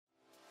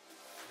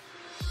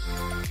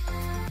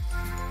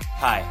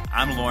Hi,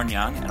 I'm Lorne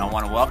Young, and I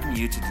want to welcome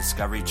you to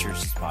Discovery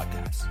Church's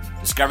podcast.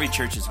 Discovery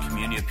Church is a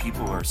community of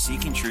people who are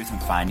seeking truth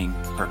and finding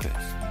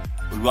purpose.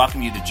 We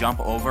welcome you to jump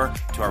over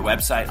to our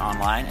website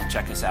online and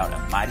check us out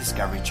at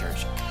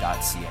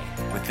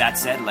mydiscoverychurch.ca. With that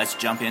said, let's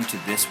jump into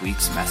this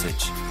week's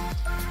message.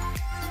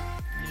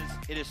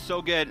 It is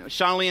so good.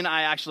 Sean Lee and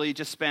I actually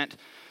just spent,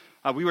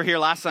 we were here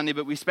last Sunday,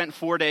 but we spent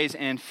 4 days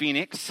in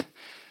Phoenix,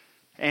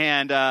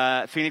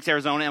 Arizona,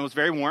 and it was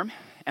very warm.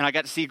 And I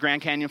got to see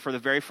Grand Canyon for the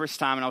very first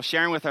time, and I was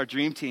sharing with our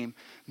dream team,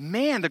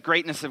 man, the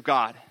greatness of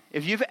God.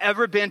 If you've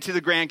ever been to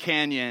the Grand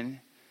Canyon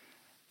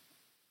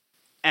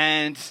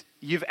and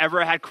you've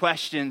ever had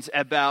questions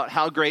about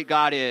how great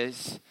God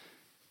is,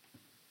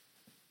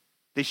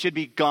 they should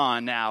be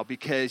gone now,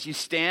 because you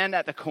stand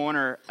at the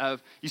corner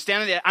of,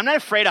 I'm not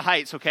afraid of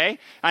heights, okay?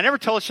 I never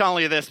told Sean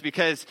Lee this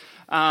because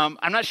I'm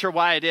not sure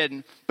why I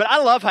did, but I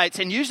love heights,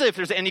 and usually if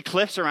there's any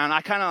cliffs around,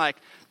 I kind of like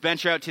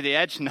venture out to the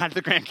edge, not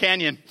the Grand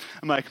Canyon.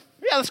 I'm like,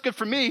 yeah, that's good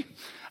for me.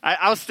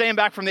 I was staying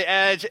back from the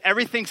edge.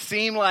 Everything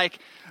seemed like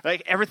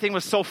everything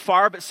was so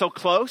far but so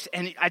close.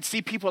 And I'd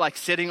see people like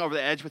sitting over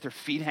the edge with their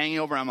feet hanging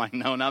over. I'm like,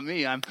 no, not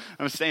me. I'm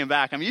staying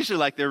back. I'm usually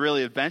like the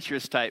really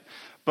adventurous type.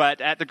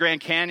 But at the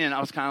Grand Canyon, I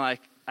was kind of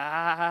like,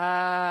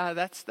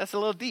 that's a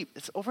little deep.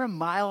 It's over a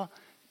mile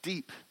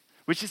deep,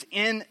 which is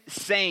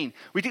insane.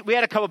 We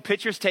had a couple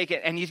pictures taken,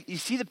 and you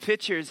see the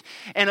pictures,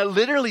 and it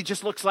literally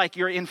just looks like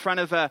you're in front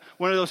of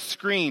one of those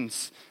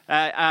screens.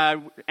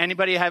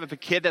 Anybody have a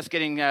kid that's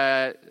getting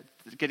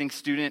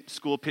student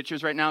school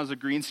pictures right now? Is a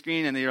green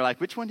screen, and you're like,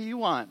 which one do you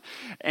want?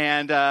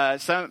 And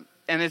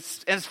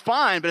it's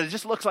fine, but it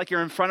just looks like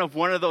you're in front of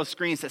one of those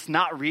screens that's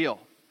not real.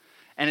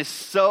 And it's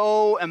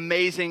so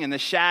amazing, and the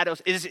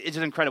shadows, it's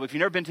incredible. If you've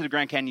never been to the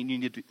Grand Canyon,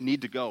 you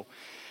need to go.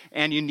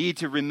 And you need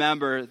to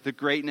remember the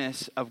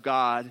greatness of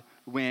God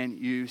when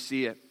you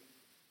see it.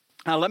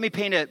 Now, let me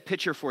paint a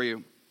picture for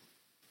you.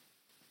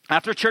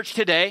 After church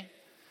today,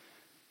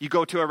 you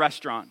go to a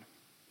restaurant.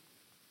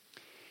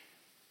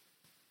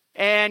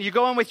 And you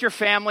go in with your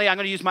family. I'm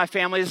going to use my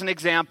family as an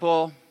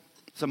example.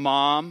 It's a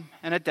mom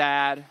and a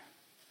dad,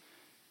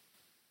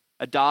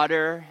 a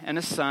daughter and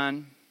a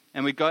son.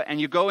 And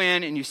you go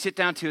in and you sit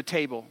down to a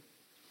table.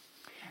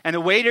 And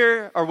the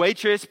waiter or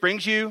waitress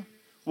brings you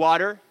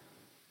water.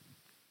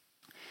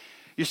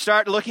 You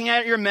start looking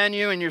at your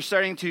menu and you're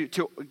starting to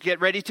get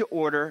ready to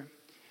order.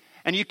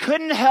 And you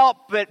couldn't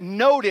help but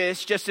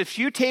notice just a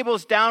few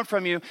tables down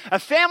from you, a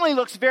family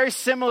looks very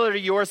similar to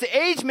yours. The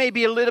age may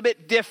be a little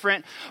bit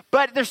different,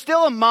 but there's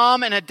still a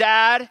mom and a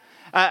dad,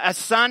 a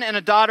son and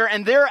a daughter,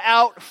 and they're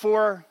out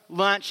for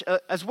lunch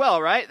as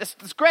well, right?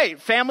 That's great,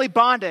 family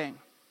bonding.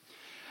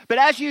 But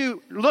as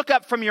you look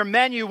up from your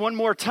menu one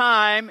more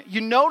time,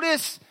 you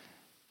notice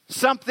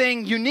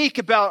something unique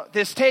about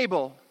this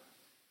table.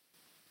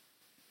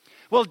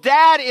 Well,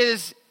 dad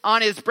is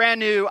on his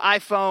brand new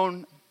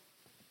iPhone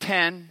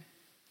 10,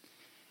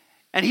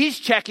 and he's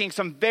checking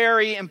some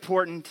very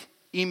important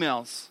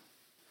emails.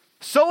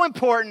 So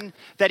important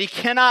that he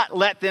cannot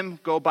let them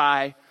go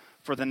by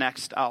for the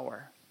next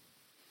hour.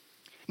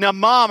 Now,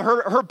 mom,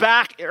 her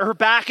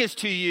back is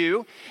to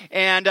you,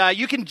 and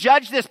you can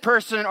judge this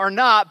person or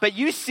not, but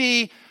you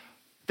see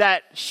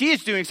that she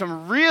is doing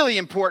some really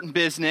important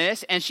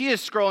business, and she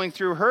is scrolling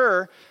through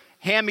her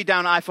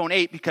hand-me-down iPhone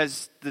 8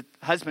 because the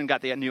husband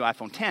got the new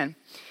iPhone 10.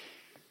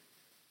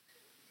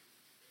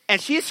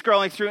 And she's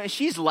scrolling through and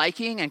she's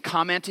liking and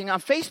commenting on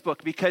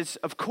Facebook because,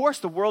 of course,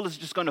 the world is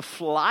just going to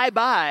fly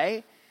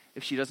by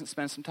if she doesn't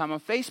spend some time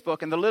on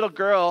Facebook. And the little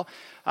girl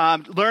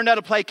learned how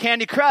to play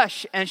Candy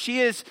Crush, and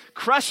she is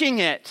crushing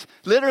it,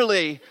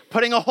 literally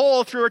putting a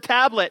hole through her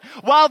tablet.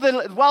 While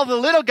the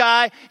little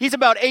guy, he's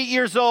about 8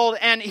 years old,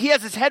 and he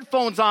has his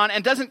headphones on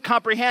and doesn't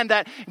comprehend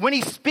that when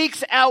he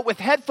speaks out with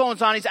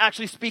headphones on, he's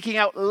actually speaking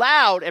out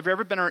loud. Have you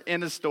ever been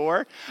in a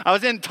store? I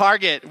was in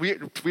Target. We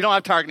don't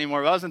have Target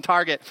anymore, but I was in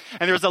Target,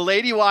 and there was a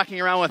lady walking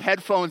around with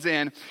headphones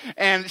in,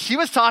 and she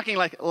was talking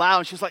like loud,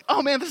 and she was like,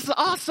 oh man, this is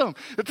awesome.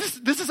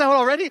 This is out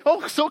already?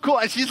 Oh, so cool.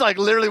 And she's like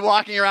literally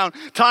walking around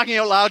talking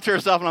out loud to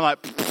herself. And I'm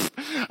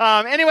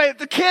like, anyway,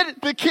 the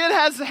kid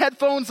has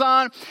headphones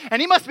on,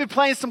 and he must be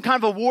playing some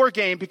kind of a war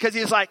game because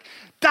he's like,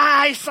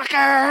 die,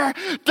 sucker,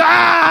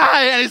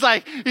 die. And he's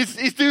like,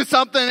 he's doing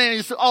something, and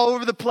he's all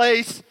over the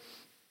place.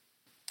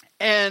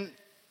 And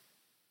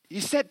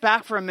you sit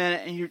back for a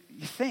minute and you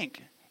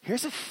think,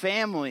 here's a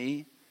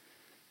family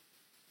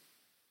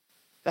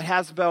that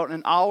has about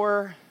an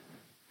hour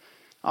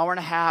and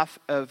a half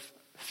of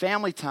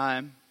family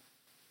time,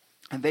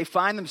 and they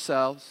find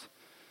themselves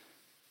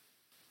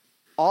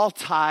all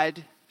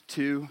tied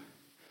to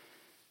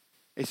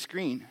a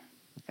screen.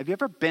 Have you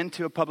ever been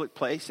to a public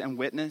place and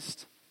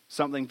witnessed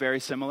something very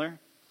similar?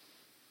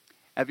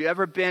 Have you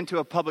ever been to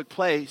a public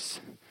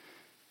place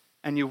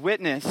and you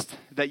witnessed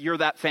that you're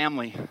that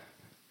family?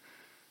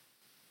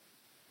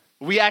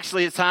 We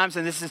actually at times,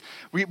 and this is,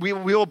 we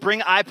will bring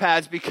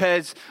iPads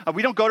because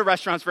we don't go to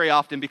restaurants very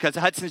often because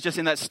Hudson's just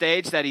in that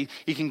stage that he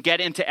can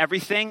get into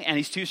everything and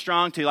he's too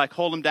strong to like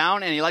hold him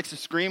down, and he likes to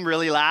scream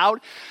really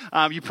loud.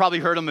 You probably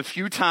heard him a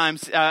few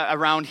times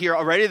around here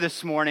already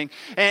this morning.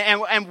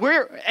 And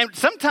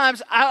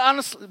sometimes,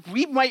 honestly,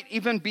 we might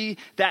even be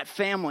that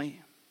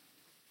family.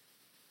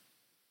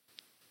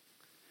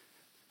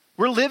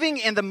 We're living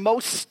in the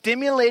most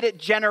stimulated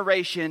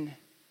generation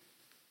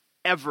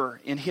ever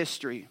in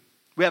history.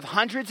 We have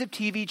hundreds of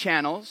TV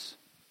channels,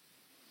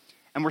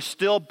 and we're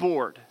still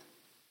bored.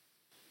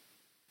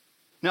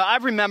 Now, I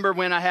remember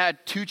when I had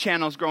 2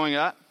 channels growing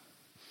up.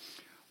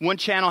 One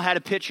channel had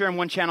a picture, and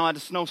one channel had a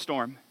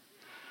snowstorm.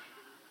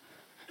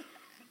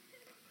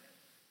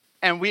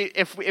 And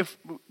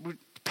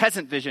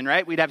peasant vision,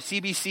 right? We'd have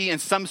CBC and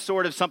some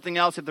sort of something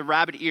else if the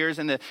rabbit ears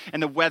and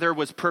the weather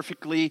was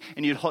perfectly,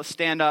 and you'd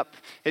stand up.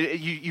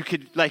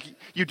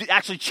 You'd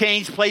actually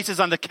change places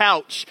on the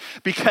couch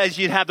because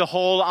you'd have to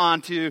hold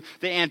on to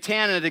the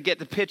antenna to get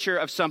the picture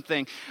of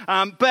something.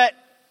 But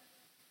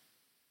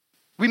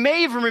we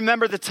may even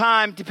remember the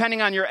time,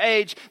 depending on your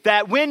age,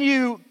 that when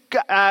you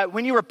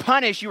were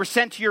punished, you were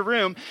sent to your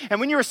room. And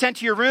when you were sent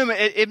to your room,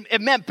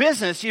 it meant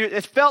business.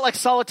 It felt like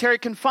solitary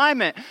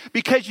confinement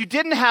because you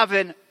didn't have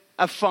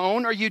a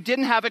phone, or you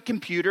didn't have a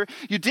computer,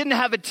 you didn't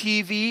have a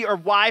TV or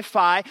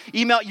Wi-Fi,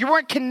 email. You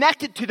weren't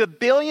connected to the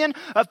billions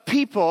of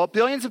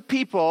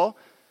people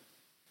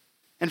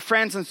and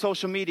friends on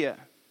social media.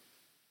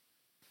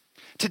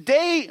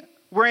 Today,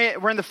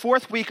 we're in the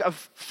 4th week of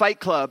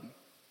Fight Club.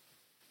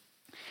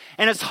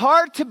 And it's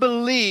hard to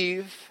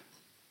believe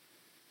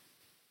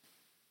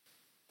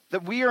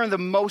that we are in the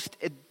most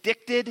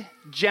addicted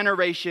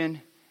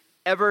generation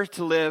ever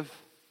to live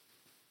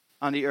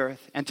on the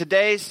earth. And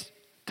today's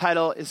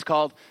title is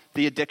called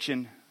The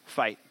Addiction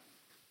Fight.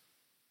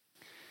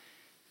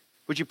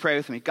 Would you pray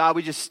with me? God,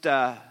 we just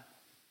come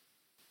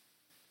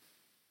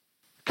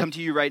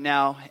to you right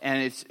now,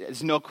 and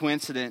it's no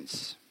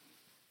coincidence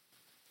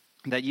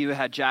that you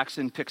had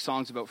Jackson pick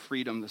songs about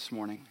freedom this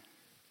morning.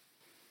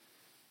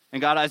 And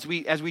God, as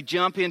we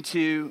jump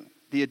into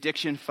the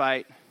addiction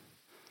fight,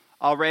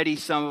 already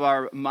some of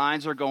our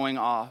minds are going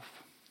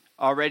off.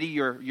 Already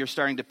you're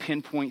starting to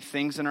pinpoint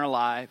things in our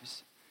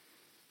lives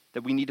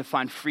that we need to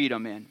find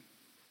freedom in.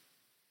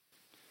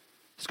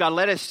 So God,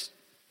 let us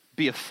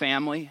be a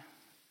family.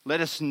 Let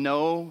us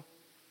know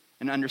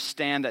and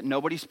understand that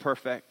nobody's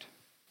perfect.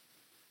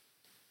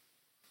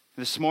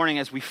 This morning,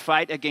 as we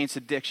fight against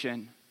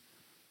addiction,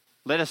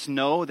 let us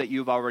know that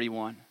you've already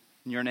won.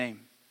 In your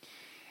name,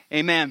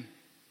 amen.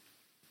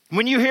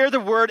 When you hear the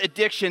word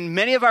addiction,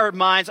 many of our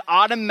minds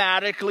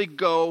automatically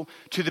go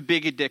to the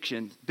big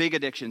addictions,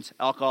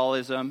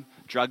 alcoholism,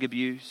 drug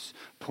abuse,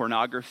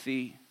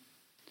 pornography.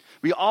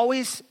 We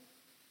always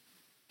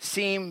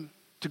seem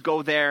to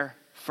go there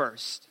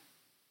first.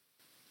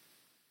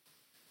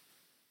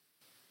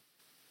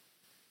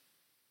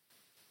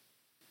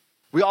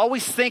 We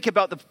always think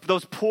about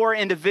those poor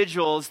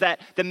individuals that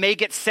may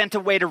get sent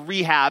away to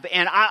rehab,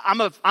 and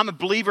I'm a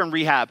believer in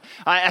rehab.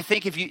 I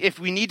think if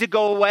we need to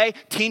go away,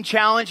 Teen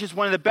Challenge is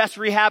one of the best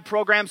rehab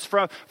programs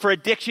for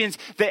addictions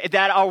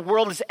that our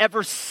world has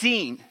ever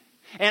seen.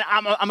 And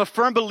I'm a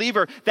firm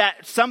believer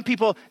that some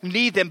people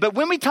need them. But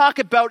when we talk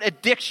about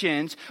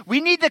addictions,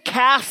 we need to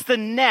cast the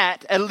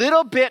net a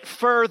little bit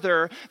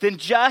further than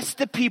just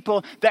the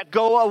people that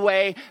go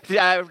away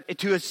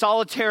to a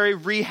solitary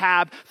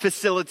rehab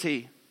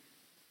facility.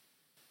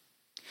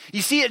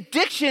 You see,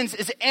 addictions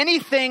is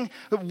anything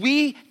that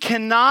we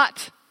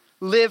cannot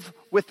live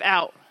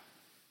without.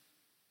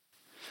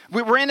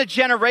 We're in a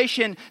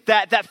generation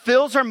that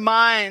fills our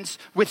minds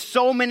with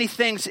so many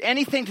things,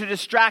 anything to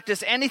distract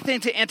us, anything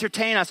to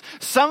entertain us.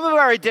 Some of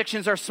our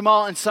addictions are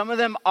small and some of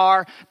them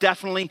are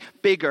definitely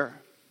bigger.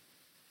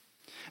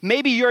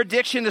 Maybe your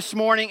addiction this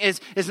morning is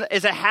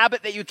a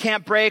habit that you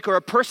can't break or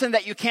a person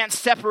that you can't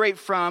separate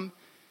from.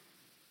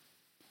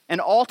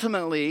 And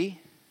ultimately,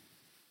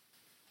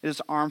 it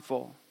is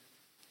harmful.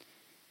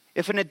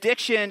 If an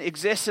addiction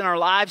exists in our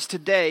lives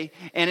today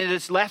and it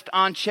is left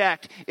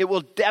unchecked, it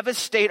will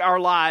devastate our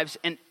lives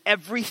and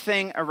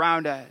everything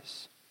around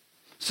us.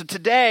 So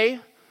today,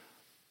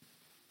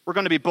 we're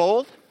going to be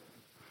bold.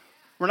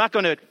 We're not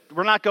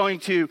going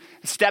to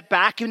step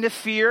back into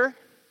fear.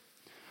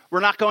 We're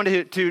not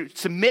going to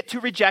submit to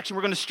rejection.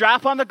 We're going to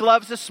strap on the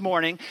gloves this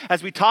morning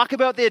as we talk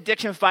about the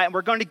addiction fight, and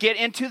we're going to get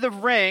into the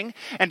ring.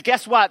 And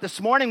guess what? This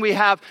morning we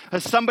have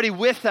somebody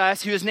with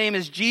us whose name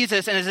is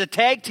Jesus, and is a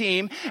tag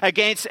team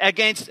against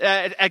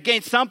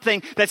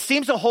something that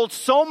seems to hold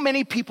so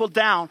many people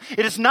down.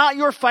 It is not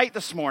your fight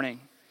this morning.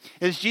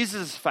 It is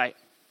Jesus' fight.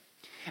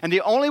 And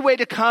the only way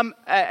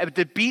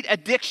to beat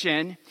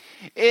addiction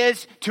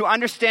is to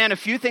understand a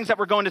few things that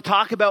we're going to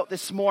talk about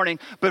this morning.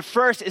 But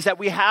first is that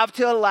we have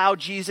to allow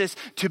Jesus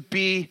to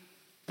be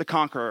the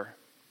conqueror.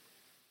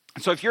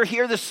 So if you're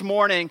here this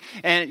morning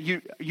and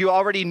you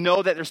already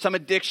know that there's some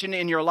addiction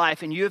in your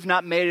life and you have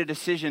not made a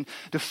decision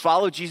to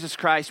follow Jesus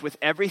Christ with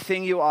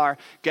everything you are,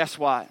 guess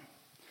what?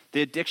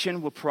 The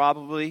addiction will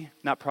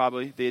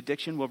the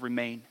addiction will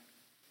remain.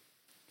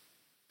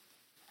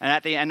 And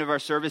at the end of our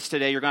service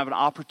today, you're going to have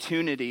an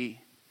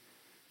opportunity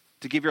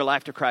to give your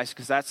life to Christ,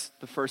 because that's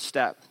the first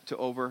step to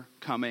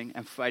overcoming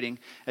and fighting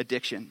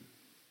addiction.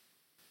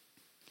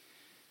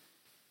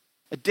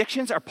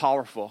 Addictions are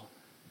powerful.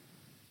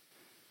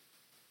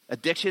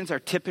 Addictions are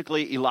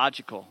typically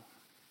illogical.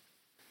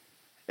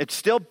 It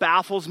still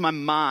baffles my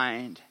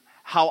mind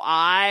how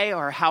I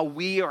or how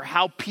we or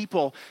how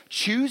people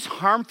choose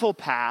harmful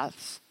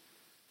paths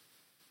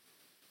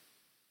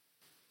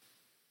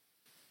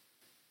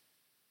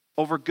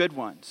over good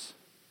ones.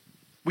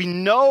 We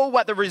know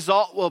what the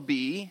result will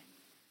be,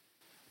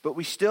 but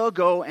we still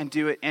go and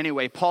do it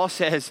anyway. Paul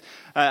says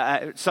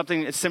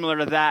something similar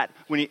to that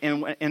when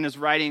in his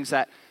writings,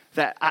 that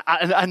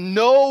I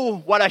know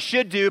what I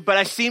should do, but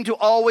I seem to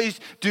always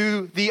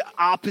do the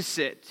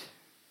opposite.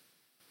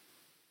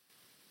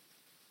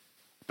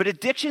 But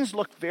addictions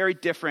look very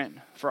different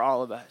for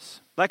all of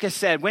us. Like I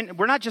said,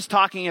 we're not just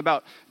talking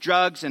about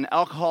drugs and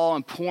alcohol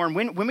and porn.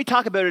 When we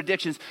talk about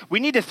addictions, we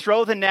need to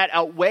throw the net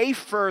out way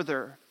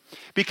further,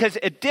 because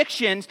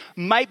addictions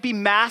might be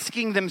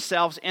masking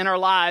themselves in our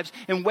lives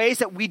in ways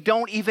that we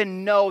don't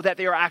even know that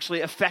they are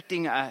actually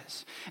affecting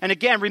us. And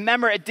again,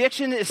 remember,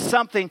 addiction is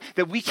something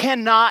that we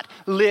cannot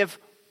live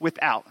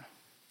without.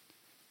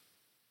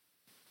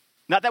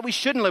 Not that we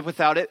shouldn't live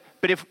without it,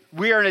 but if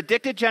we are an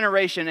addicted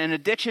generation, and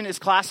addiction is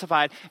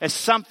classified as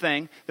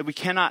something that we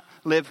cannot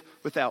live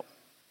without.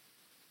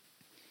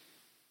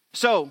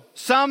 So,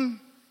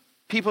 some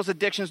people's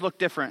addictions look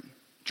different.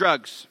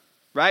 Drugs,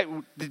 right?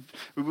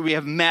 We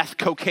have meth,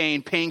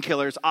 cocaine,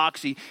 painkillers,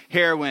 oxy,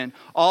 heroin.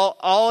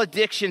 All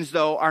addictions,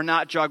 though, are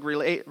not drug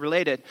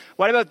related.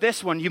 What about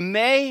this one? You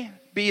may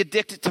be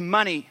addicted to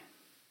money.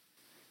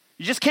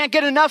 You just can't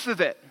get enough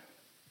of it.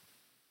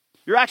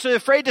 You're actually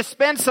afraid to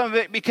spend some of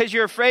it because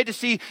you're afraid to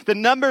see the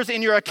numbers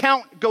in your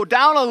account go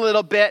down a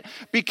little bit,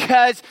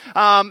 because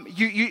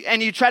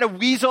you try to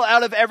weasel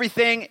out of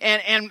everything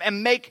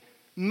and make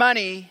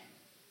money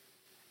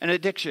an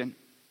addiction.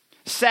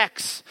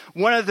 Sex,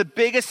 one of the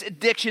biggest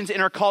addictions in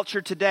our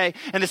culture today.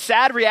 And the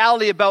sad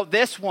reality about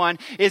this one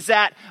is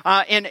that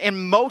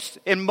in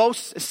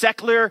most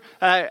secular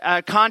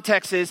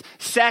contexts,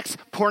 sex,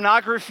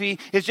 pornography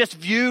is just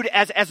viewed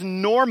as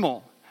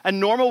normal. A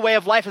normal way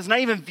of life is not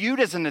even viewed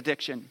as an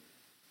addiction.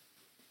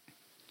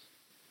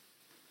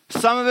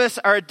 Some of us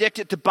are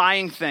addicted to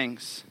buying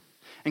things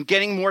and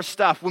getting more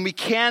stuff. When we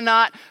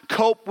cannot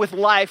cope with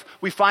life,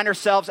 we find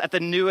ourselves at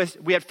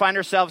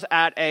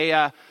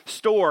a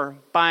store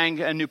buying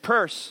a new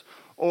purse,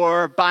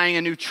 or buying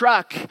a new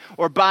truck,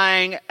 or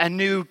buying a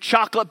new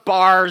chocolate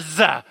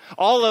bars,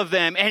 all of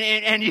them.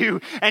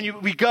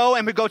 We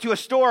go to a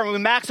store and we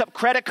max up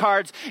credit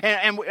cards.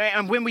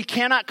 And when we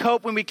cannot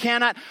cope, when we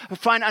cannot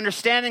find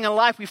understanding in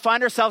life, we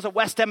find ourselves at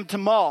West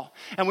Edmonton Mall.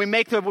 And we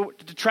make the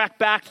trek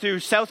back through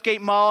Southgate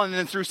Mall and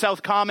then through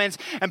South Commons.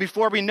 And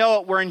before we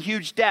know it, we're in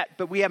huge debt.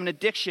 But we have an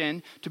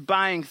addiction to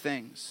buying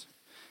things.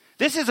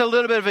 This is a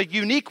little bit of a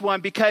unique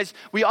one because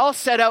we all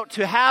set out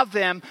to have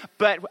them,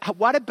 but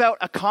what about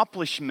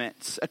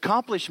accomplishments?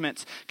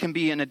 Accomplishments can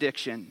be an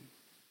addiction.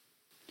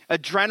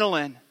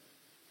 Adrenaline.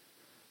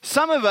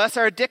 Some of us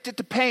are addicted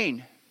to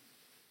pain.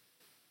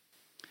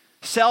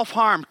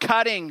 Self-harm,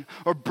 cutting,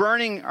 or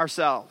burning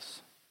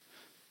ourselves.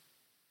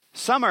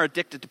 Some are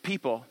addicted to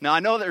people. Now, I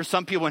know there's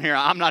some people in here,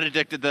 I'm not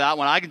addicted to that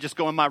one. I can just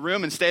go in my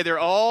room and stay there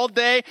all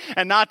day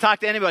and not talk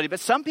to anybody. But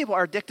some people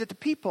are addicted to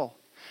people.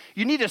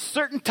 You need a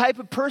certain type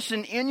of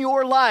person in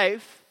your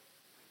life,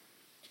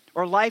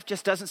 or life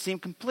just doesn't seem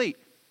complete.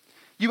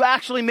 You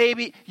actually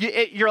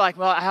you're like,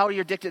 well, how are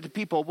you addicted to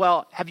people?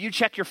 Well, have you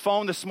checked your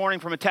phone this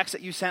morning from a text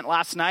that you sent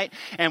last night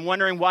and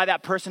wondering why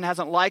that person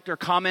hasn't liked or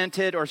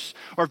commented or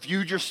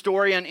viewed your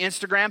story on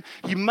Instagram?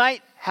 You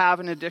might have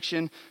an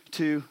addiction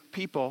to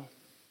people.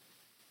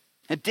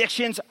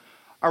 Addictions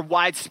are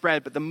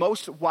widespread, but the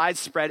most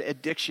widespread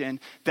addiction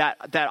that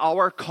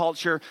our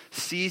culture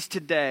sees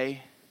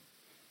today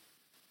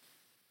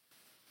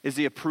is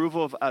the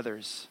approval of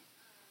others.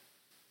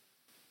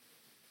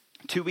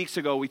 2 weeks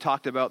ago, we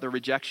talked about the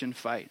rejection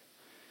fight.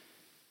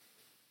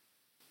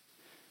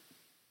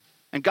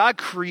 And God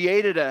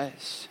created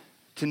us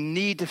to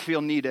need to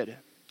feel needed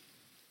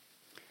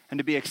and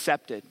to be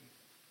accepted.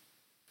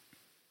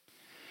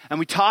 And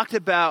we talked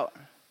about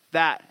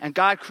that, and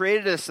God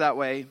created us that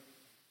way.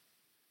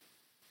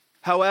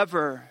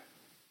 However,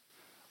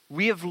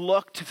 we have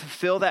looked to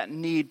fulfill that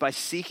need by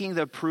seeking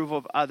the approval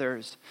of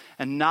others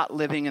and not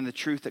living in the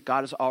truth that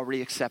God has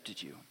already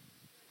accepted you.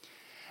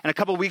 And a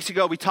couple of weeks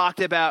ago, we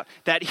talked about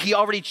that He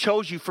already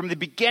chose you. From the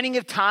beginning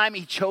of time,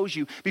 He chose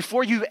you.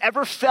 Before you've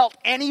ever felt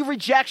any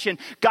rejection,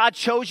 God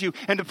chose you.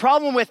 And the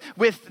problem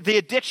with the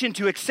addiction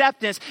to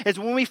acceptance is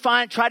when we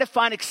try to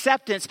find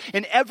acceptance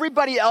in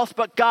everybody else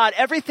but God,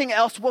 everything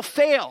else will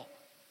fail.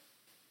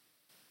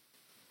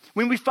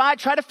 When we try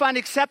to find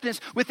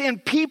acceptance within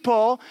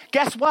people,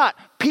 guess what?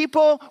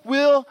 People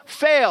will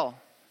fail.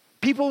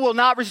 People will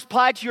not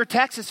reply to your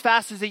texts as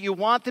fast as that you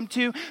want them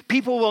to.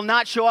 People will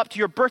not show up to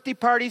your birthday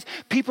parties.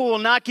 People will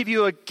not give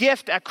you a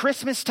gift at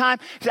Christmas time.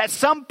 At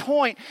some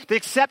point, the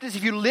acceptance,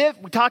 if you live,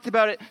 we talked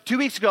about it 2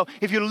 weeks ago,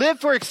 if you live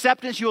for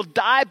acceptance, you will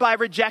die by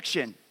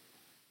rejection.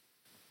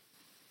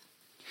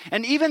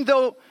 And even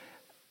though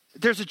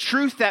there's a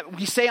truth that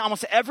we say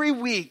almost every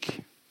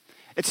week,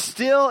 it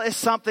still is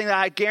something that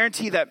I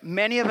guarantee that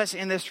many of us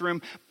in this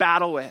room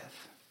battle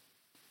with.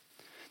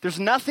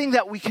 There's nothing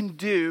that we can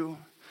do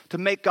to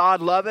make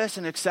God love us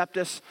and accept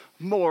us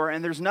more.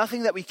 And there's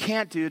nothing that we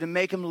can't do to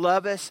make him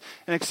love us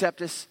and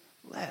accept us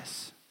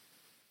less.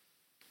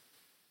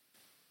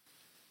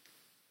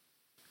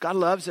 God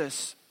loves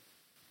us.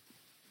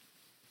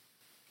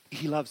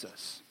 He loves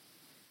us.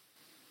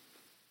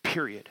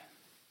 Period.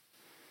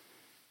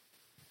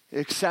 He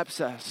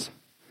accepts us.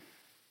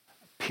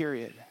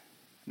 Period.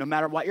 No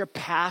matter what your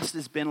past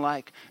has been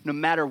like, no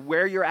matter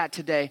where you're at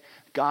today,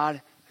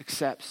 God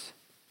accepts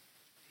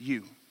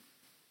you.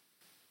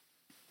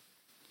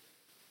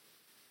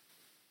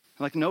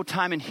 Like no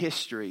time in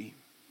history,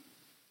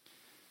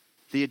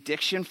 the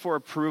addiction for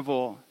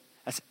approval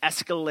has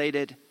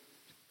escalated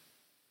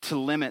to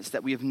limits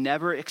that we have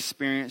never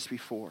experienced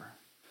before.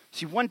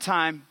 See, one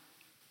time,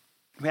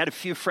 we had a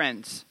few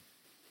friends,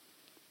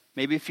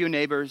 maybe a few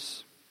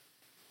neighbors,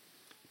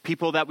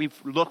 people that we've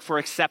looked for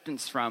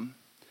acceptance from.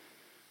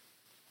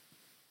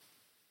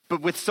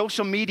 But with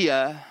social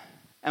media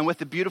and with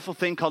the beautiful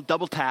thing called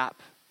double tap,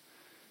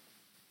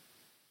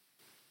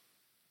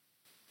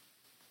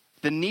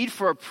 the need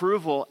for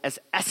approval has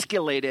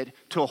escalated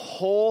to a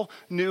whole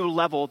new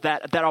level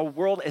that our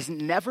world has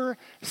never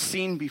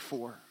seen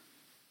before.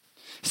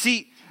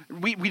 See,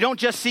 we don't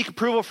just seek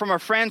approval from our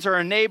friends or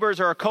our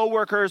neighbors or our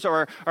coworkers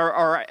or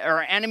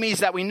our enemies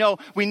that we know.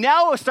 We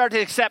now start to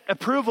accept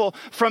approval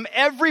from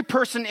every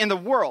person in the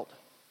world.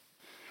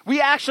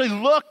 We actually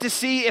look to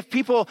see if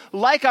people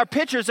like our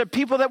pictures of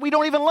people that we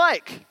don't even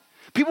like.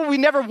 People we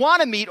never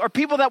want to meet or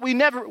people that we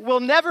will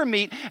never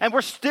meet, and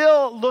we're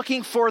still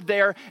looking for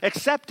their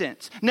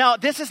acceptance. Now,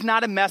 this is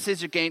not a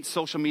message against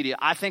social media.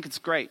 I think it's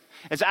great.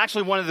 It's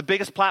actually one of the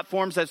biggest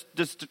platforms that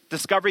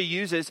Discovery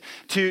uses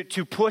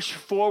to push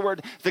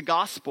forward the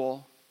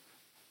gospel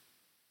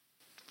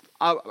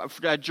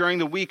during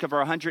the week of our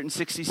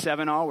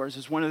 167 hours.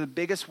 It's one of the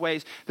biggest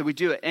ways that we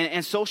do it.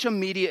 And social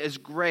media is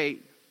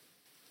great.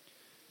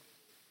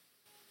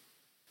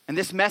 And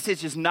this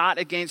message is not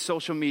against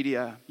social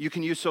media. You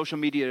can use social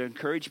media to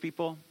encourage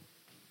people.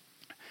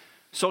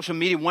 Social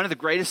media, one of the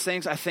greatest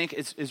things I think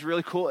is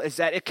really cool is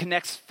that it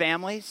connects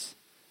families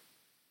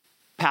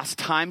past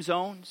time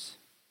zones.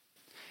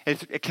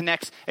 It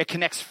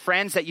connects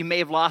friends that you may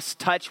have lost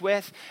touch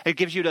with. It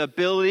gives you the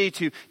ability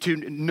to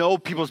know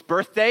people's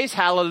birthdays.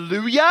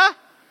 Hallelujah.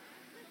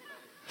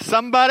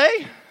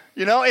 Somebody.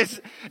 You know,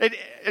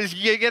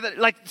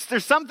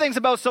 there's some things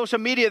about social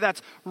media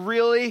that's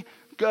really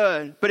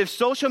good. But if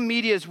social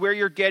media is where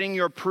you're getting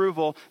your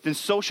approval, then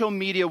social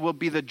media will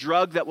be the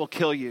drug that will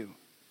kill you.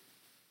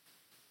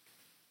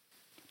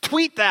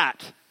 Tweet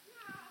that.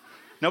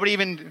 Nobody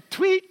even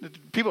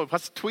tweet. People,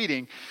 what's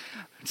tweeting?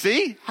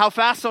 See how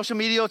fast social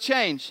media will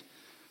change.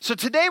 So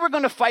today we're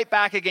going to fight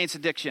back against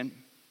addiction.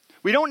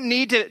 We don't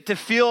need to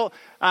feel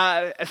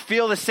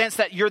the sense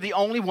that you're the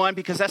only one,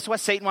 because that's what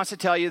Satan wants to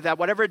tell you, that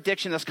whatever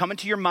addiction that's coming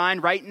to your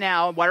mind right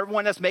now, whatever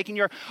one that's making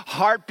your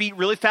heart beat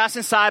really fast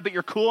inside, but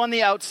you're cool on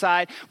the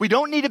outside, we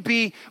don't need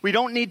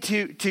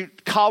to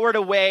cower it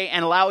away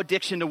and allow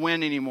addiction to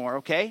win anymore,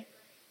 okay?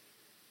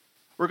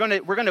 We're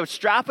going to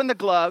strap in the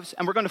gloves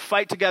and we're going to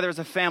fight together as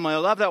a family. I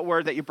love that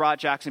word that you brought,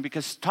 Jackson,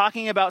 because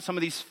talking about some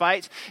of these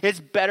fights, it's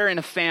better in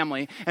a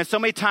family. And so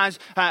many times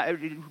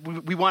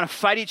we want to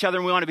fight each other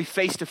and we want to be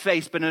face to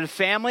face. But in a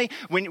family,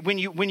 when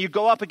you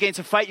go up against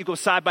a fight, you go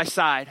side by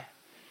side.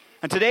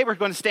 And today we're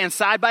going to stand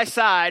side by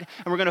side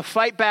and we're going to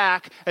fight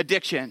back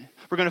addiction.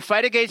 We're going to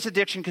fight against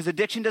addiction because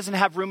addiction doesn't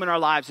have room in our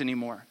lives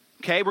anymore.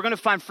 Okay? We're going to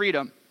find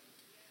freedom.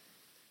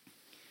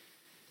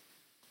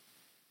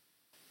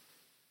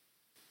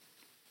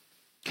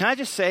 Can I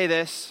just say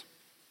this?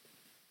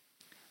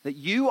 That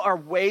you are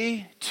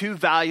way too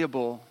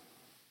valuable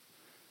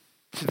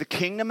to the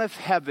kingdom of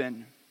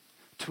heaven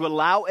to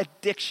allow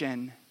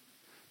addiction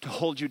to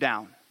hold you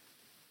down.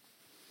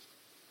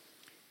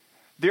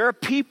 There are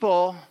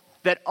people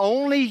that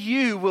only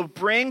you will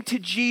bring to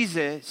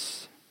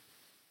Jesus,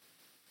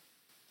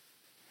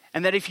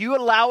 and that if you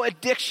allow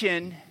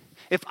addiction,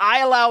 if I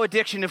allow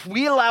addiction, if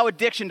we allow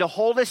addiction to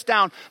hold us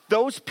down,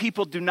 those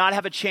people do not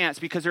have a chance,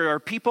 because there are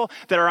people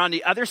that are on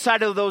the other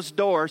side of those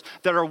doors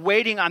that are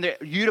waiting on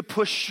you to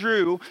push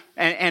through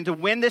and to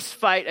win this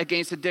fight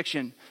against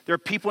addiction. There are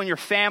people in your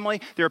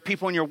family, there are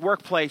people in your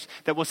workplace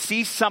that will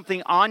see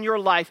something on your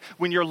life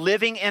when you're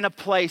living in a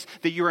place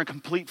that you're in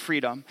complete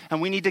freedom.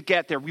 And we need to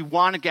get there. We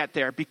want to get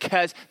there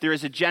because there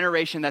is a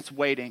generation that's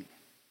waiting.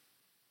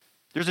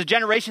 There's a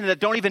generation that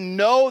don't even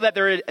know that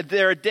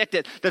they're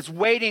addicted, that's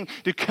waiting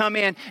to come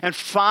in and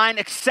find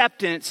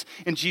acceptance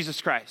in Jesus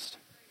Christ.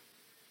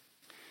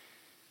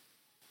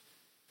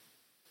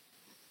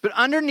 But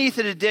underneath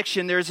an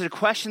addiction, there is a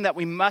question that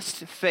we must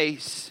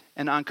face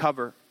and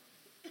uncover.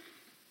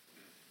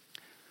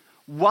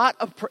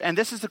 And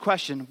this is the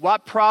question: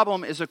 what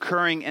problem is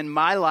occurring in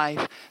my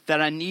life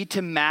that I need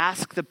to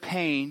mask the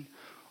pain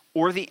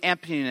or the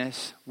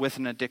emptiness with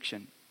an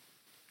addiction?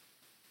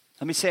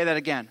 Let me say that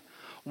again.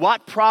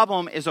 What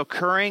problem is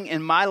occurring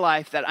in my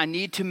life that I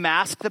need to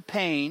mask the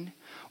pain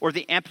or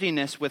the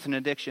emptiness with an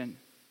addiction?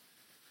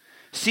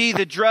 See,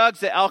 the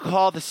drugs, the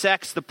alcohol, the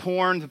sex, the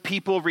porn, the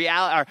people,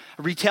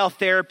 retail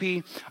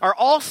therapy are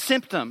all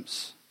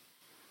symptoms.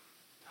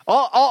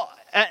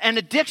 An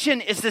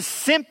addiction is the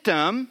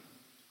symptom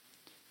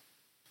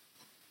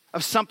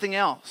of something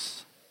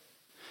else.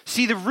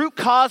 See, the root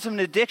cause of an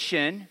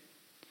addiction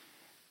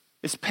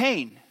is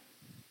pain.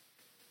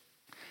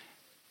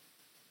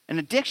 An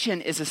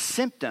addiction is a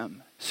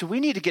symptom. So we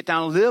need to get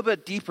down a little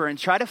bit deeper and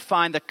try to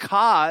find the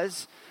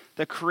cause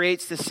that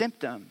creates the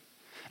symptom.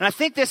 And I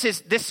think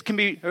this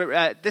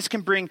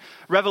can bring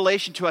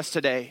revelation to us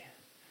today.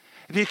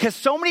 Because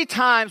so many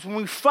times when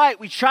we fight,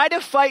 we try to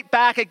fight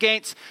back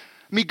against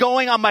me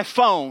going on my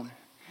phone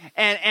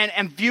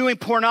and viewing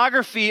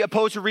pornography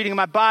opposed to reading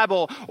my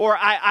Bible. Or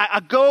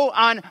I go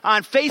on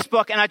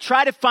Facebook and I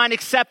try to find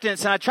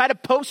acceptance and I try to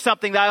post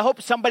something that I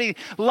hope somebody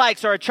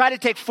likes. Or I try to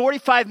take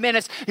 45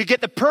 minutes to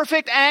get the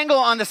perfect angle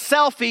on the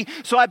selfie.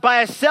 So I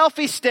buy a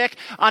selfie stick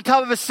on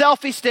top of a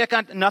selfie stick.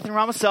 Nothing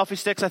wrong with selfie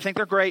sticks. I think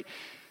they're great.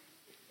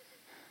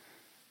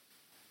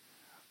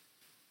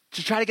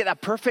 To try to get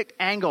that perfect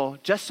angle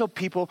just so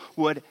people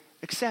would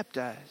accept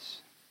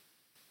us.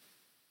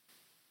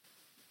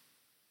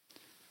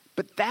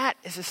 But that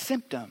is a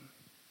symptom.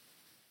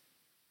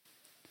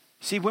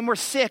 See, when we're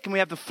sick and we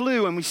have the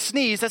flu and we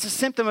sneeze, that's a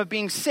symptom of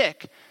being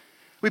sick.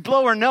 We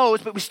blow our nose,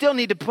 but we still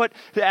need to put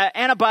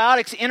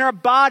antibiotics in our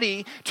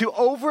body to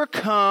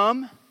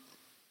overcome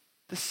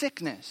the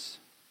sickness.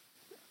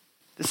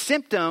 The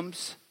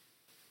symptoms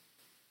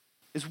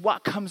is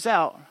what comes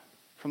out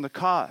from the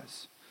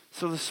cause.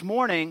 So this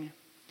morning,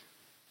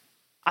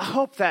 I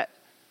hope that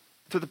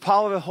through the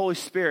power of the Holy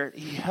Spirit,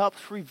 He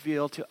helps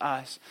reveal to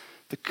us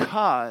the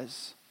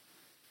cause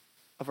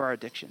of our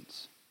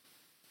addictions.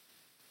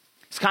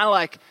 It's kind of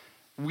like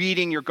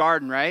weeding your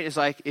garden, right? It's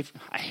like,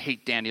 I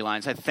hate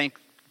dandelions. I thank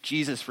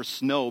Jesus for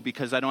snow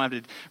because I don't have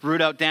to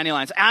root out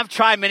dandelions. I've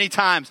tried many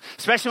times,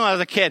 especially when I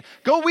was a kid.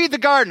 Go weed the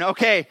garden,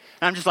 okay. And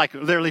I'm just like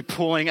literally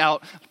pulling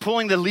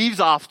the leaves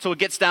off so it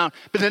gets down.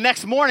 But the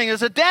next morning,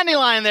 there's a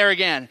dandelion there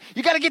again.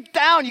 You got to get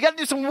down. You got to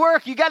do some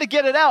work. You got to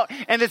get it out.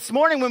 And this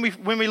morning when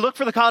we look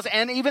for the cause,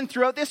 and even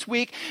throughout this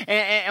week,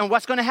 and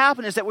what's going to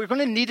happen is that we're going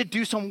to need to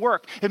do some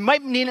work. It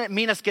might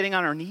mean us getting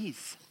on our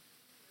knees.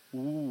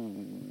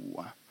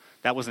 Ooh,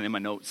 that wasn't in my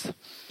notes.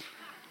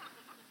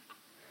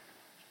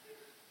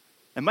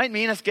 It might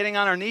mean us getting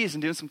on our knees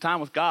and doing some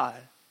time with God.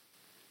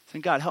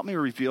 Saying, God, help me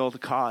reveal the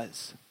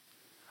cause.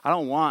 I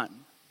don't want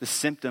the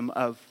symptom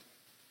of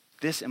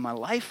this in my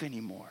life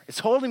anymore. It's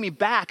holding me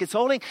back. It's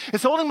holding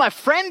my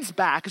friends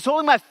back. It's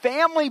holding my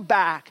family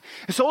back.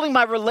 It's holding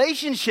my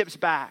relationships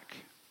back.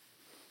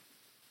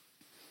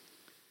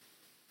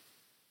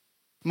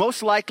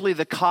 Most likely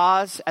the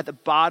cause at the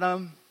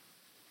bottom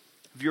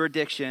of your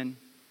addiction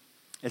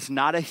is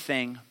not a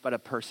thing, but a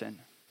person.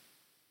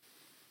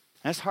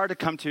 That's hard to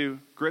come to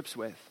grips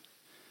with.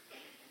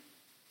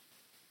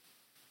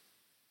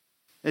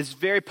 It's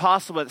very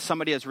possible that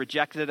somebody has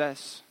rejected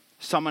us.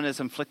 Someone has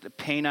inflicted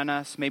pain on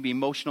us, maybe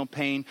emotional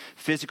pain,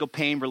 physical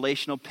pain,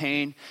 relational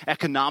pain,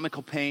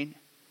 economical pain.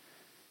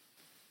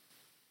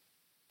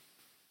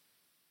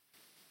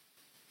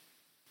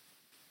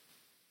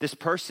 This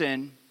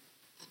person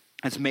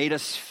has made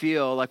us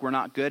feel like we're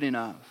not good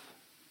enough.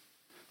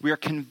 We are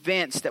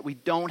convinced that we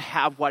don't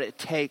have what it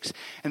takes,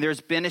 and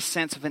there's been a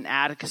sense of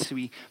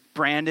inadequacy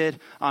branded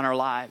on our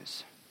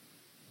lives.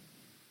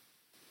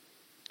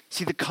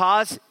 See, the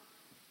cause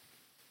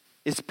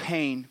is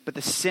pain, but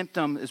the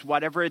symptom is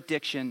whatever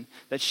addiction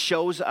that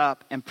shows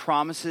up and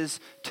promises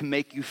to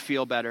make you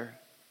feel better.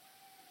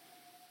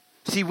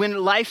 See, when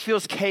life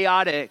feels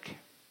chaotic,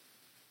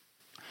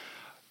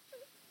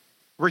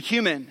 we're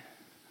human.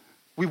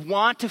 We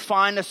want to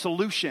find a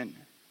solution.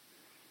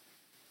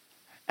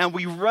 And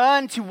we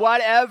run to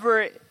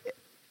whatever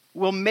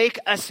will make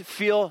us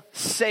feel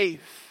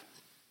safe.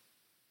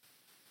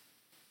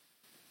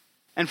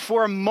 And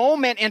for a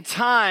moment in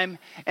time,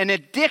 an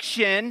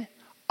addiction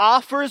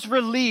offers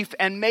relief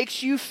and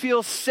makes you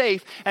feel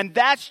safe. And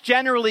that's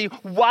generally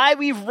why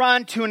we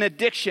run to an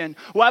addiction,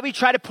 why we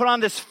try to put on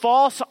this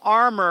false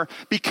armor,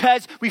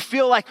 because we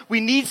feel like we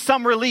need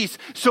some release.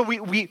 So we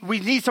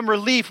need some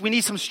relief, we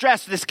need some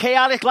stress, this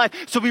chaotic life.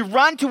 So we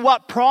run to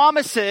what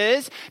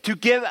promises to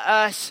give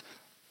us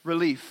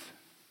relief.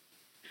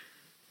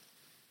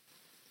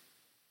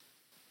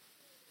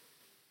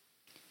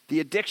 The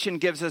addiction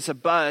gives us a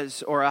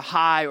buzz or a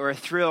high or a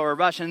thrill or a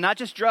rush. And not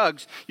just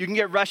drugs. You can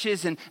get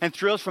rushes and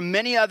thrills from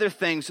many other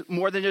things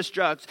more than just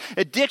drugs.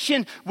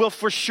 Addiction will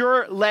for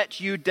sure let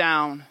you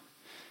down.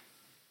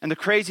 And the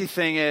crazy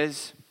thing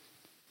is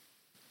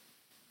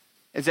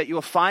that you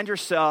will find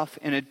yourself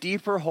in a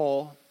deeper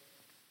hole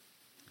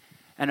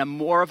and a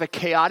more of a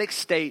chaotic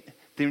state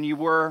than you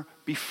were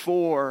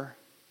before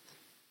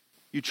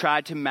you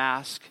tried to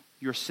mask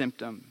your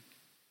symptom.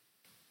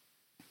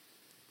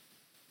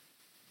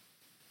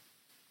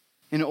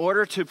 In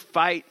order to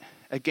fight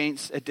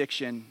against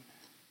addiction,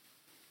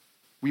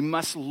 we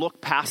must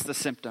look past the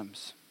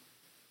symptoms.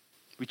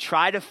 We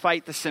try to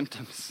fight the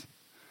symptoms.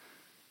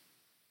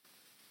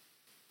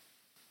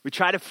 We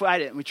try to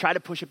fight it and we try to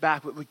push it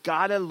back, but we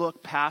gotta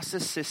look past the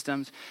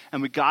systems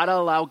and we gotta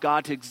allow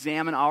God to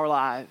examine our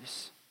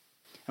lives.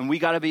 And we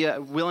gotta be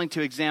willing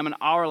to examine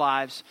our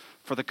lives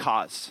for the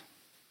cause.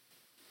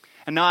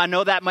 And now I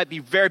know that might be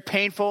very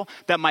painful,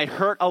 that might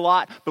hurt a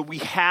lot, but we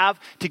have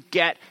to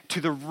get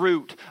to the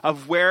root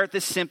of where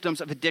the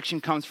symptoms of addiction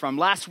comes from.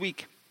 Last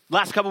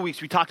couple of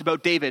weeks, we talked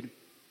about David.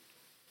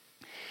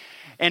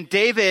 And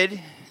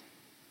David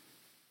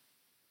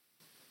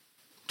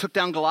took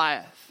down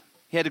Goliath.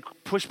 He had to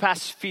push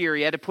past fear.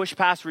 He had to push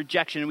past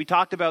rejection. And we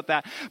talked about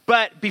that.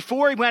 But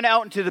before he went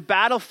out into the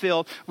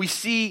battlefield, we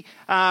see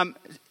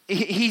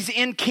he's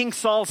in King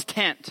Saul's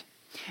tent.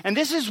 And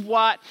this is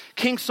what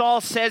King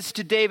Saul says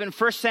to David in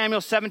 1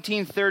 Samuel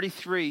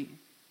 17:33.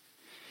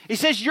 He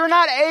says, "You're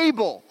not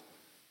able."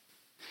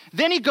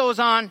 Then he goes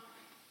on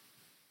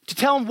to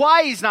tell him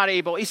why he's not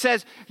able. He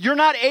says, "You're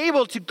not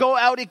able to go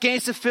out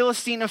against the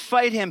Philistine and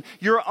fight him.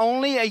 You're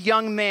only a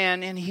young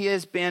man, and he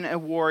has been a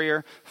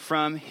warrior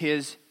from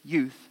his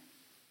youth."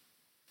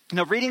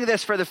 Now, reading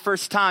this for the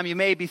first time, you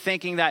may be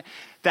thinking that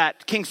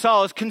King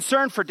Saul is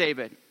concerned for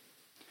David.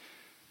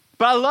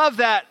 But I love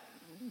that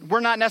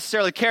we're not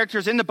necessarily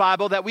characters in the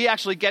Bible, that we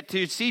actually get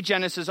to see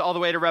Genesis all the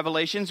way to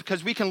Revelations,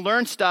 because we can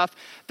learn stuff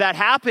that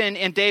happened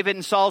in David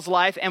and Saul's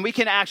life, and we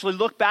can actually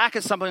look back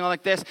at something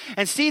like this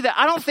and see that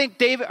I don't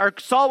think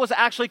Saul was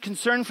actually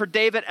concerned for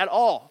David at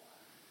all.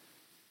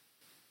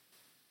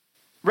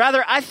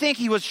 Rather, I think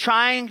he was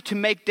trying to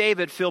make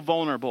David feel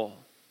vulnerable.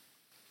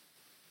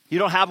 You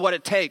don't have what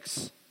it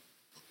takes.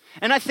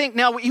 And I think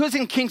now he was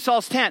in King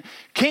Saul's tent.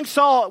 King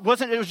Saul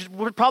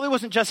probably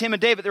wasn't just him and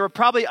David. There were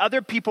probably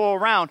other people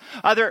around,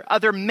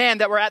 other men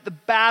that were at the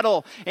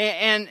battle.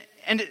 And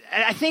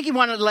I think he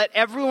wanted to let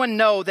everyone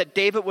know that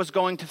David was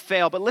going to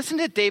fail. But listen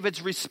to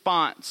David's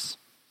response.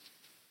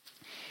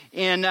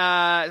 In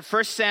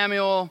 1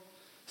 Samuel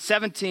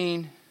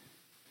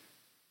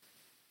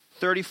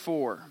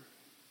 17:34.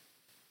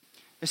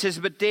 It says,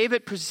 "But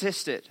David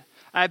persisted.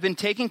 I have been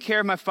taking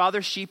care of my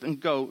father's sheep and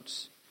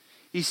goats."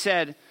 He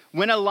said,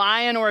 "When a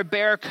lion or a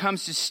bear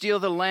comes to steal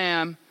the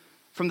lamb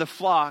from the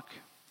flock,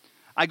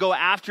 I go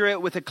after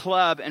it with a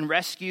club and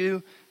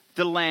rescue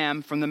the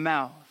lamb from the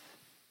mouth.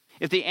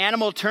 If the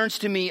animal turns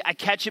to me, I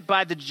catch it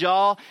by the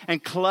jaw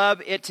and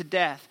club it to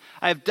death.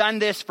 I have done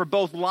this for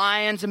both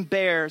lions and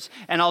bears,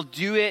 and I'll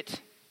do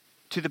it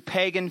to the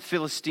pagan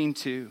Philistine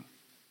too.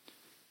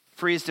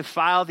 For he has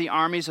defiled the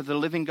armies of the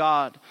living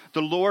God.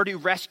 The Lord who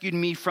rescued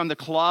me from the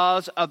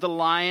claws of the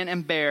lion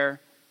and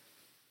bear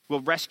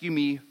will rescue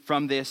me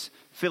from this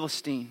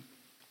Philistine."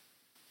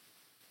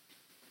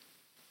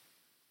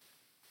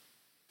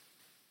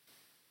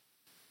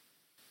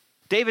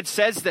 David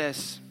says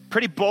this,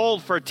 pretty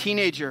bold for a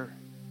teenager.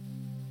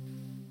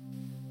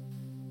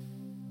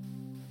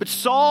 But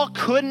Saul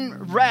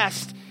couldn't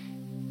rest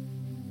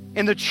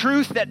in the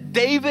truth that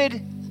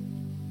David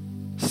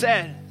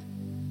said.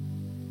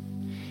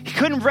 He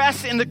couldn't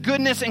rest in the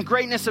goodness and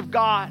greatness of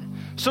God.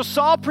 So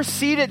Saul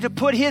proceeded to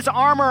put his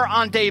armor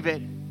on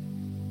David.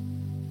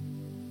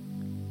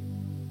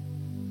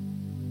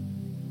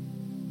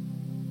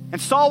 And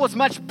Saul was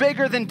much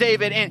bigger than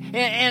David.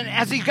 And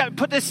as he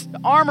put this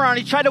armor on,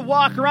 he tried to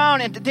walk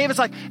around. And David's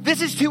like, "This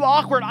is too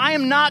awkward. I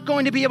am not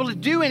going to be able to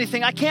do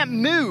anything. I can't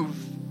move."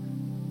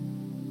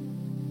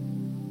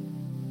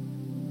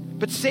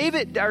 But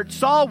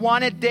Saul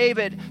wanted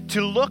David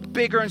to look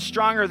bigger and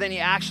stronger than he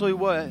actually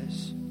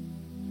was.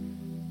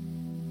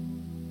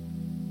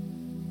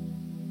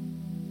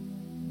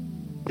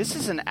 This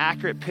is an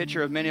accurate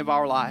picture of many of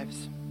our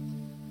lives.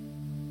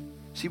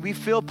 See, we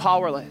feel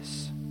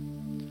powerless.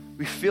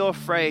 We feel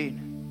afraid.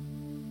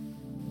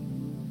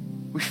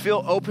 We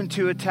feel open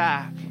to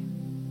attack.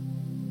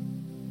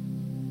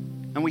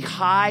 And we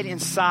hide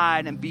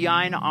inside and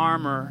behind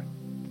armor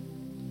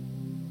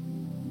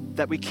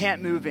that we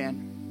can't move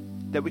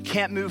in, that we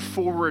can't move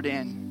forward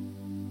in.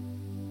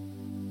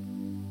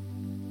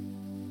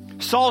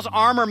 Saul's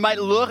armor might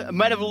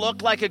have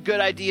looked like a good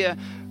idea,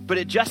 but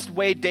it just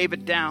weighed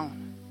David down.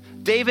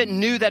 David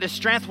knew that his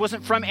strength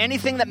wasn't from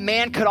anything that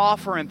man could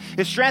offer him.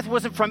 His strength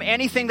wasn't from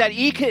anything that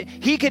he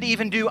could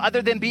even do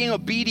other than being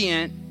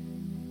obedient.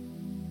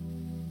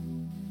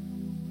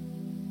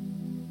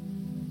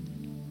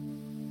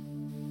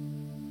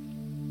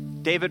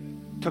 David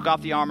took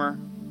off the armor.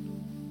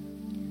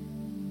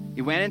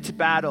 He went into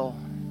battle.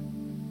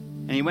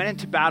 And he went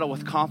into battle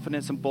with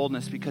confidence and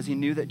boldness because he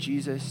knew that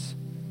Jesus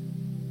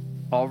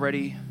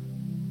already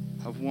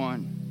have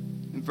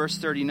won. In verse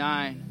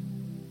 39,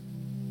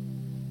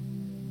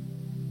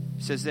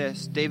 it says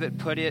this: David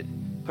put it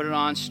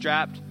on,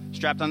 strapped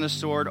on the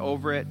sword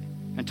over it,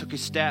 and took a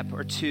step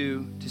or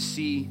two to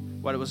see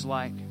what it was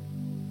like.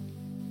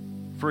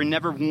 for he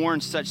never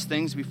worn such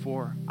things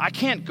before. I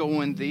can't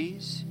go in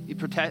these, he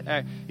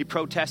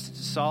protested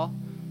to Saul.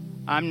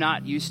 I'm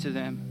not used to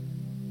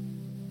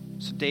them.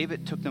 So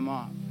David took them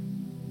off.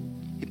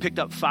 He picked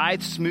up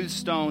 5 smooth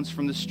stones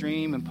from the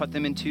stream and put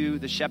them into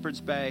the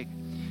shepherd's bag.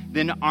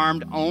 Then,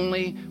 armed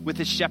only with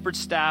his shepherd's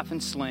staff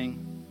and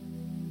sling,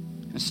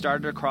 and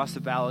started across the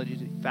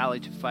valley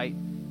to fight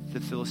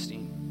the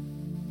Philistine.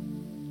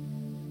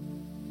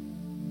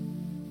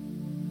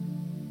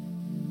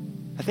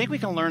 I think we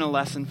can learn a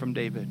lesson from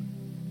David.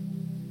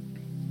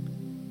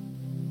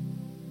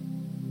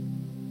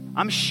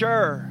 I'm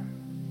sure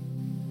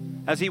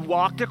as he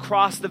walked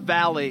across the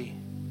valley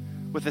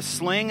with a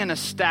sling and a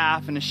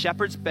staff and a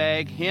shepherd's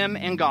bag, him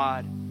and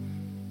God,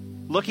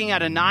 looking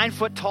at a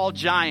 9-foot tall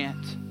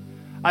giant,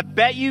 I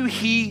bet you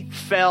he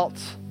felt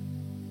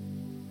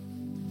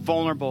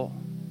vulnerable.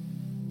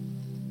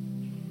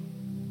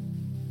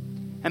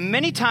 And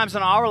many times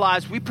in our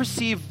lives, we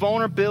perceive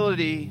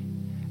vulnerability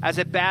as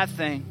a bad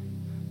thing.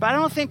 But I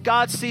don't think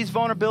God sees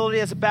vulnerability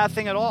as a bad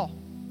thing at all.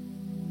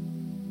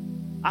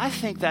 I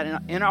think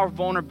that in our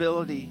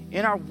vulnerability,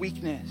 in our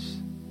weakness,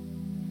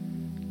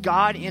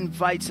 God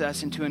invites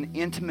us into an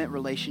intimate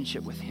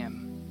relationship with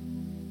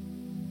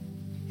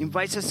him. He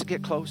invites us to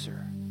get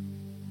closer.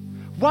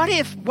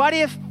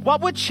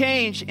 What would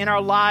change in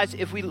our lives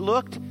if we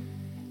looked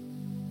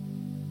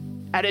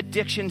at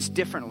addictions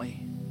differently?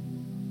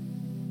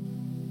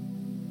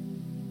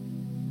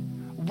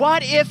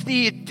 What if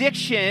the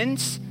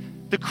addictions,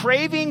 the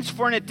cravings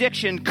for an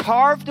addiction,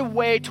 carved a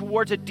way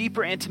towards a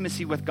deeper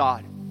intimacy with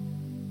God?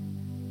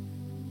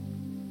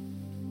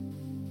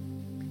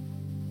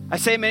 I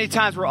say it many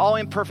times, we're all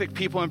imperfect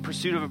people in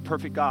pursuit of a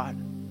perfect God.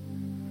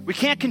 We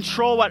can't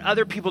control what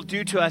other people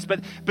do to us,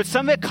 but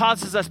some of it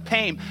causes us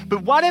pain.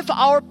 But what if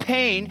our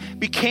pain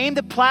became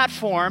the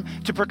platform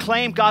to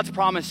proclaim God's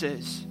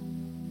promises?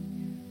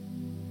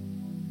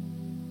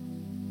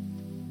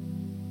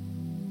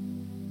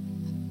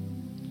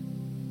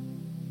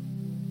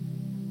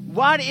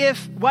 What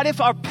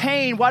if our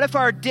pain, what if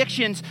our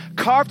addictions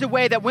carved a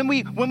way that when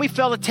we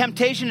felt a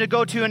temptation to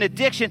go to an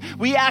addiction,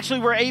 we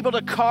actually were able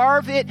to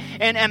carve it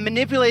and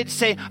manipulate it to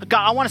say,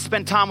 God, I want to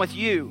spend time with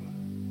you.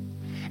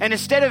 And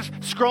instead of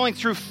scrolling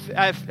through,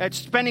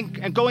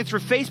 going through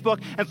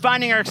Facebook and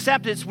finding our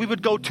acceptance, we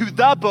would go to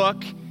the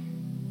book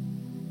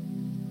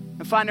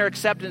and find our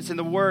acceptance in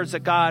the words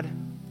that God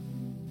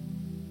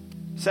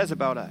says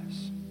about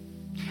us.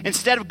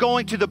 Instead of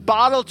going to the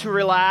bottle to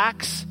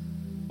relax,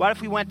 what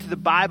if we went to the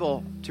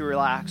Bible to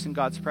relax in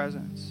God's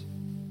presence?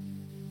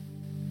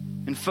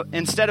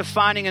 Instead of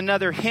finding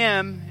another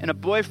hymn and a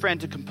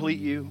boyfriend to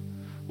complete you,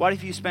 what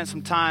if you spent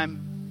some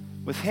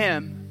time with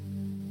him,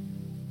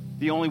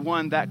 the only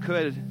one that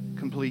could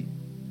complete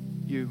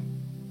you?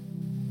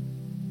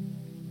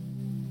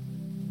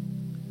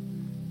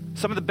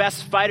 Some of the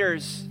best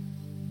fighters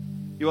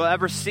you will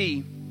ever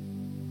see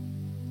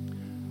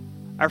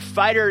are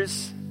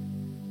fighters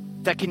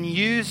that can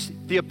use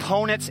the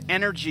opponent's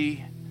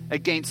energy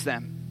against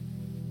them.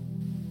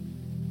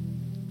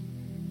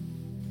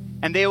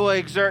 And they will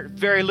exert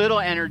very little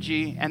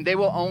energy, and they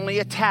will only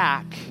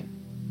attack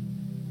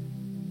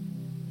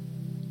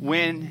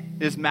when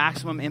there's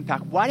maximum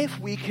impact. What if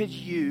we could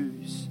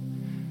use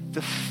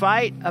the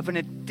fight of an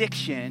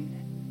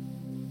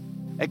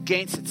addiction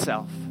against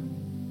itself?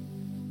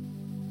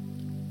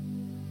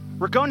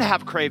 We're going to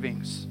have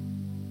cravings.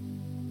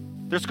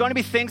 There's going to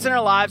be things in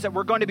our lives that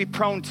we're going to be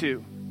prone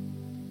to.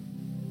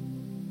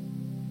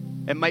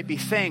 It might be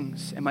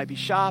things, it might be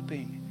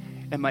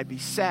shopping, it might be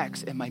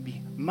sex, it might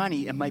be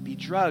money, it might be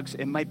drugs,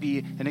 it might be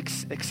an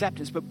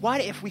acceptance. But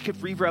what if we could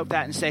reroute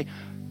that and say,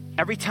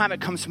 every time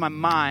it comes to my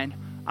mind,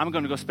 I'm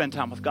going to go spend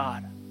time with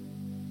God?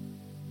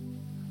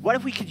 What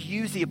if we could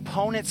use the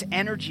opponent's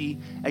energy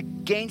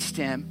against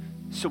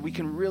him so we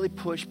can really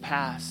push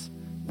past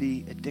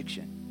the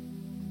addiction?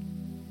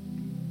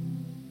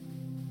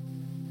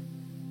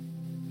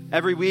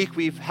 Every week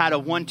we've had a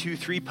 1, 2,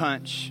 3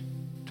 punch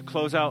to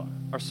close out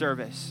our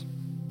service.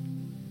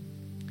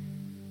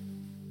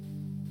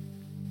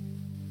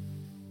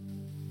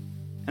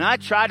 And I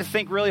try to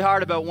think really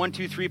hard about 1,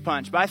 2, 3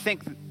 punch, but I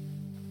think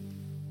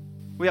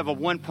we have a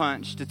 1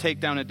 punch to take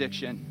down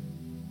addiction.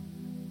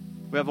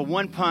 We have a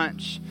 1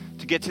 punch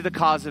to get to the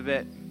cause of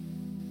it.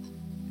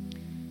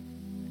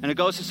 And it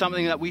goes to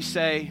something that we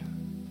say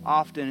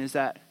often, is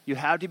that you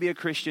have to be a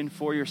Christian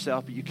for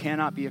yourself, but you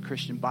cannot be a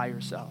Christian by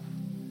yourself.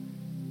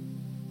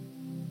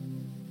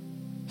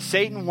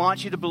 Satan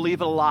wants you to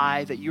believe a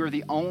lie that you're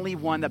the only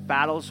one that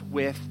battles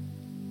with,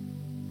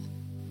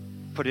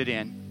 put it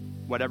in,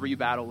 whatever you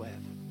battle with.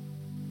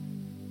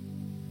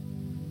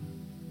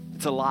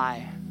 It's a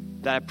lie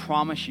that I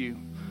promise you,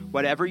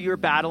 whatever you're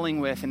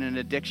battling with in an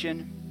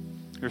addiction,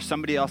 there's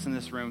somebody else in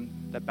this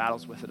room that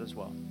battles with it as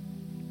well.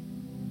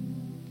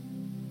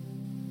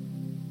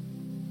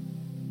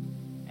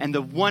 And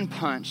the 1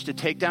 punch to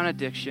take down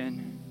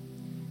addiction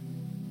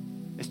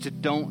is to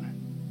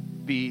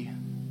don't be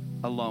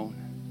alone.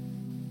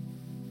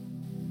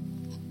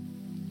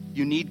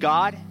 You need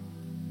God,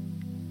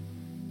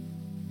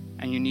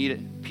 and you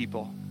need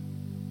people.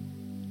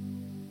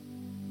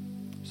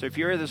 So if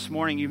you're here this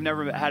morning, you've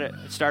never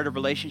started a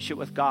relationship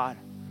with God,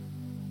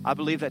 I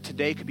believe that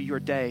today could be your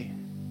day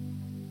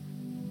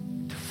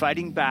to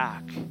fighting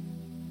back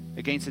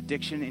against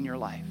addiction in your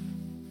life.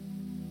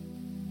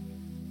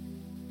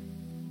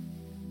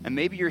 And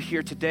maybe you're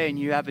here today and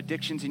you have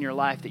addictions in your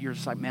life that you're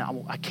just like,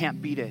 man, I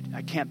can't beat it.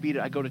 I can't beat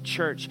it. I go to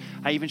church.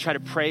 I even try to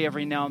pray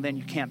every now and then.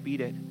 You can't beat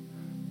it.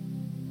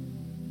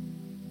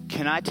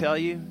 Can I tell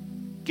you,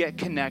 get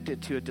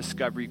connected to a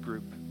discovery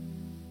group.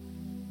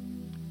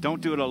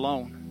 Don't do it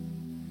alone.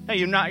 No,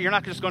 you're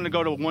not just going to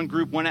go to one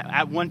group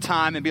at one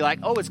time and be like,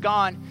 oh, it's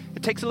gone.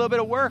 It takes a little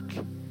bit of work.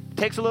 It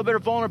takes a little bit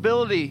of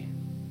vulnerability.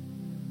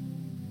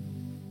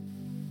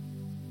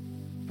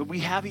 But we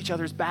have each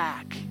other's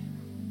back.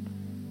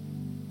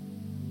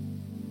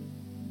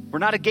 We're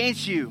not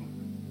against you.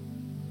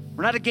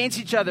 We're not against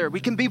each other.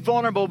 We can be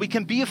vulnerable. We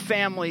can be a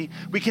family.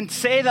 We can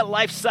say that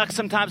life sucks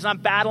sometimes and I'm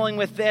battling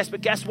with this.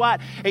 But guess what?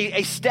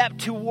 A step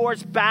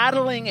towards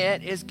battling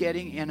it is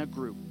getting in a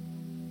group.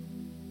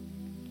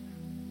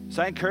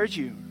 So I encourage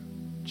you,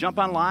 jump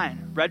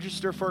online,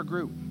 register for a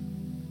group.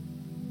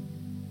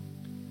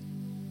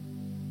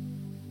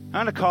 I'm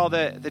going to call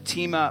the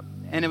team up.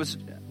 And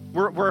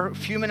we're a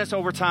few minutes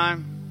over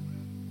time.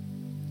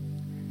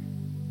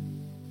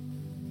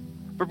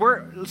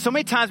 But so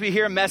many times we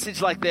hear a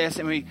message like this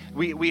and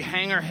we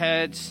hang our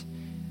heads.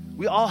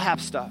 We all have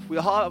stuff. We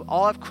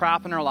all have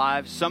crap in our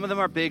lives. Some of them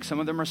are big.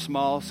 Some of them are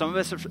small. Some of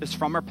it is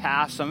from our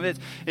past. Some of it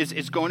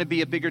is going to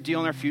be a bigger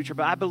deal in our future.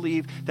 But I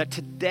believe that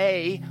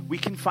today we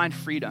can find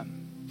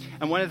freedom.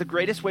 And one of the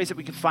greatest ways that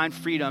we can find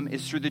freedom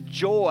is through the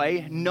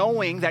joy,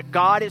 knowing that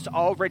God has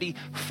already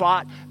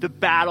fought the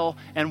battle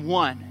and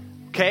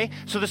won. Okay,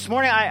 so this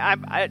morning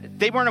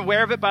they weren't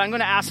aware of it, but I'm going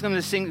to ask them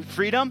to sing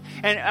Freedom,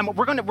 and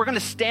we're going to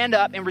stand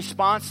up in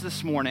response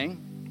this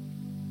morning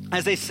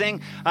as they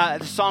sing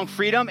the song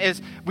Freedom.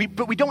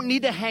 But we don't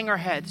need to hang our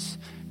heads.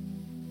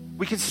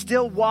 We can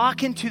still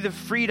walk into the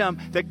freedom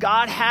that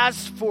God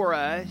has for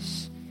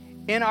us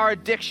in our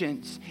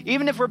addictions.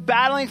 Even if we're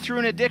battling through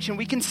an addiction,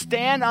 we can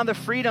stand on the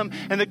freedom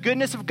and the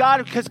goodness of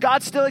God because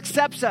God still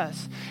accepts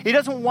us. He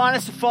doesn't want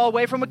us to fall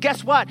away from it.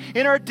 Guess what?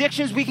 In our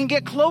addictions, we can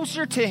get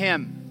closer to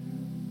Him.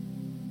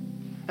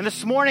 And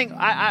this morning,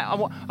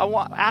 I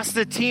asked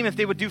the team if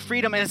they would do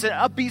Freedom, and it's an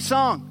upbeat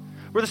song.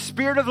 Where the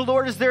Spirit of the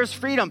Lord is, there is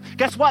freedom.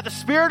 Guess what? The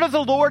Spirit of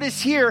the Lord is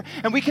here,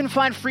 and we can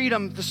find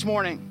freedom this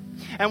morning.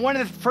 And one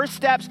of the first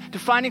steps to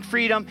finding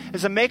freedom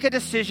is to make a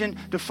decision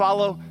to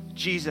follow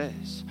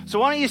Jesus. So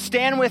why don't you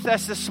stand with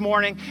us this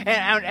morning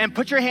and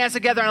put your hands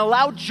together and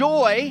allow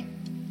joy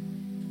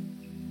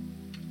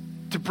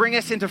to bring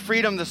us into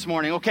freedom this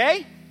morning,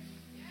 okay?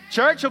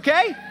 Church,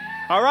 okay?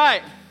 All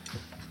right.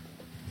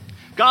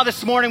 God,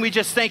 this morning we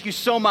just thank you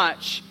so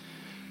much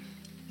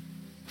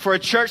for a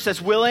church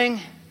that's willing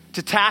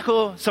to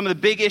tackle some of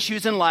the big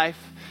issues in life.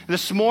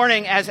 This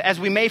morning, as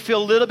we may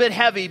feel a little bit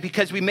heavy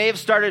because we may have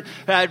started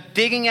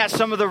digging at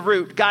some of the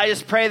root, God, I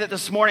just pray that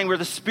this morning where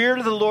the Spirit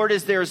of the Lord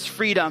is, there is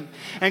freedom.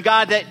 And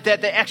God, that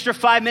the extra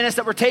 5 minutes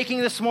that we're taking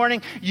this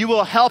morning, you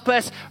will help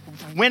us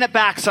win it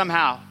back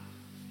somehow.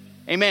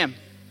 Amen.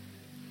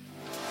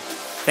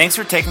 Thanks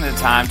for taking the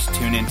time to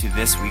tune into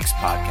this week's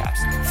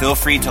podcast. Feel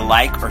free to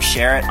like or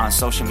share it on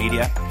social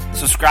media.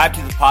 Subscribe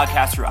to the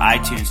podcast through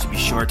iTunes to be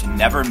sure to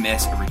never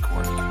miss a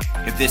recording.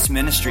 If this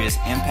ministry has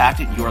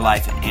impacted your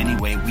life in any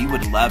way, we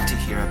would love to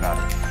hear about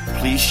it.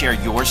 Please share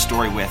your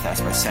story with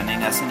us by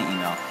sending us an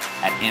email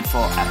at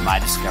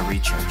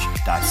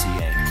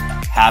info@mydiscoverychurch.ca.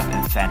 Have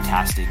a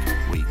fantastic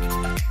week.